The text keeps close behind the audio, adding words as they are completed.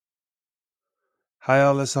Hei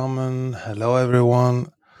alle sammen, hello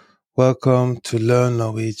everyone. Welcome to Learn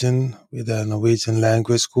Norwegian with the Norwegian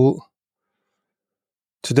Language School.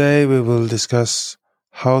 Today we will discuss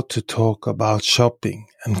how to talk about shopping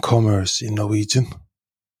and commerce in Norwegian.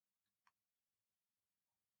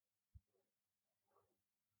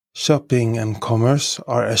 Shopping and commerce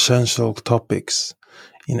are essential topics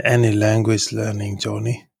in any language learning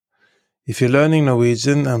journey. If you're learning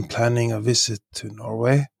Norwegian and planning a visit to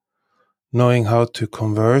Norway, knowing how to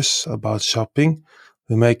converse about shopping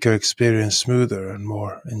will make your experience smoother and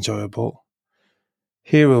more enjoyable.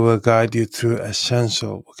 Here we will guide you through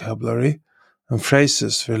essential vocabulary and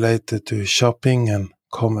phrases related to shopping and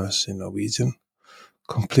commerce in Norwegian,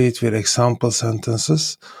 complete with example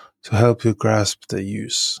sentences to help you grasp the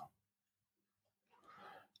use.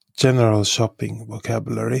 General shopping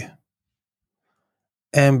vocabulary.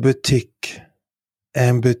 En butikk,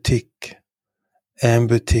 en butikk, en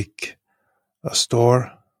butikk, a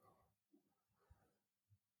store.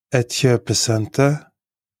 Et kjøpesenter,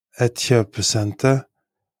 et kjøpesenter,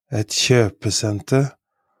 et kjøpesenter,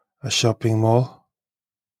 a shopping mall.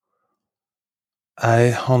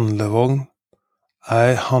 Ei handlevogn,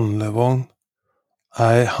 ei handlevogn,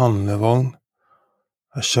 ei handlevogn,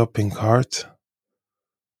 a shopping cart.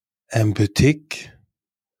 En butikk,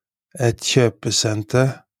 et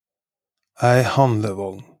kjøpesenter, ei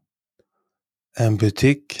handlevogn. En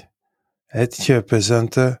butikk, et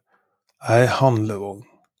kjøpesenter, ei handlevogn.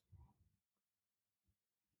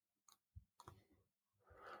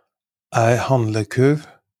 Ei handlekurv,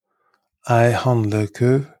 ei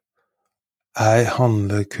handlekurv, ei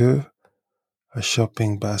handlekurv, a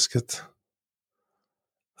shopping basket.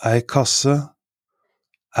 Ei kasse,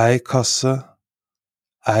 ei kasse,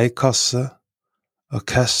 ei kasse, a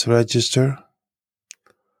cash register.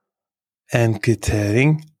 En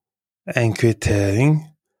kvittering, en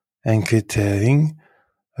kvittering, en kvittering,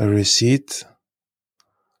 a receipt.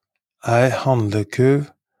 Ei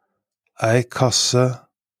handlekurv, ei kasse,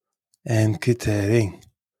 en kvittering.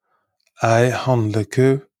 Ei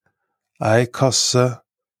handlekurv, ei kasse,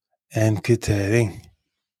 en kvittering.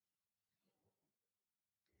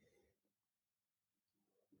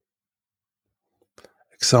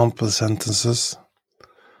 Example sentences.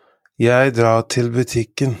 Jeg drar til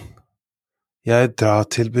butikken. Jeg drar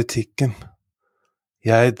til butikken.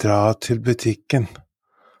 Jeg drar til butikken.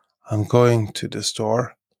 I'm going to the store.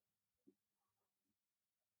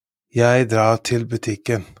 Jeg drar til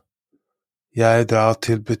butikken. Jeg drar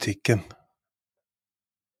til butikken.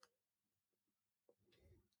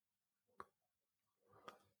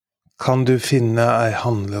 Kan du finne ei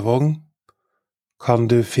handlevogn? Kan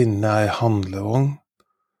du finne ei handlevogn?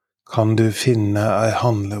 Kan du finne ei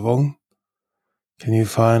handlevogn? Can you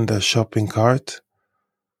find a shopping cart?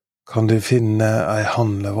 Kan du finne ei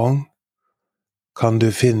handlevogn? Kan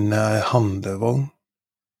du finne ei handlevogn?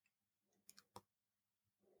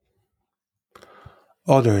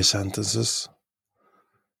 Other sentences.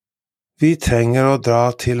 Vi trenger å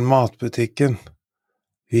dra til matbutikken.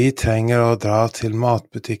 Vi trenger å dra til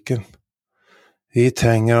matbutikken. Vi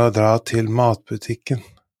trenger å dra til matbutikken.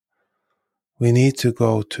 We need to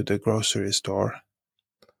go to the grocery store.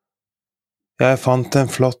 Jeg fant en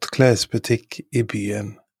flott klesbutikk i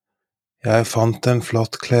byen. Jeg fant en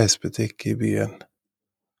flott klesbutikk i byen.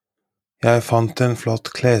 Jeg fant en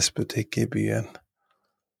flott klesbutikk i byen.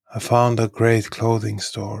 I found a great clothing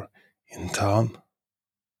store in town.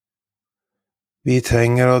 Vi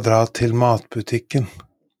trenger å dra til matbutikken.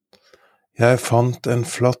 Jeg fant en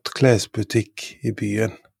flott klesbutikk i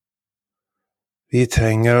byen. Vi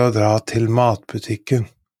trenger å dra til matbutikken.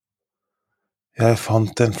 Jeg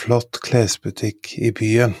fant en flott klesbutikk i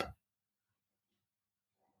byen.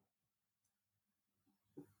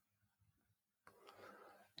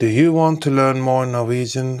 Do you want to learn more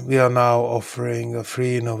Norwegian? We are now offering a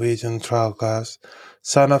free Norwegian trial class.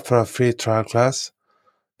 Sign up for a free trial class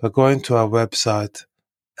by going to our website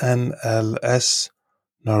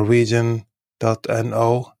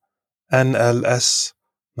nlsnorwegian.no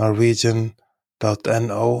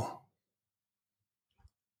nlsnorwegian.no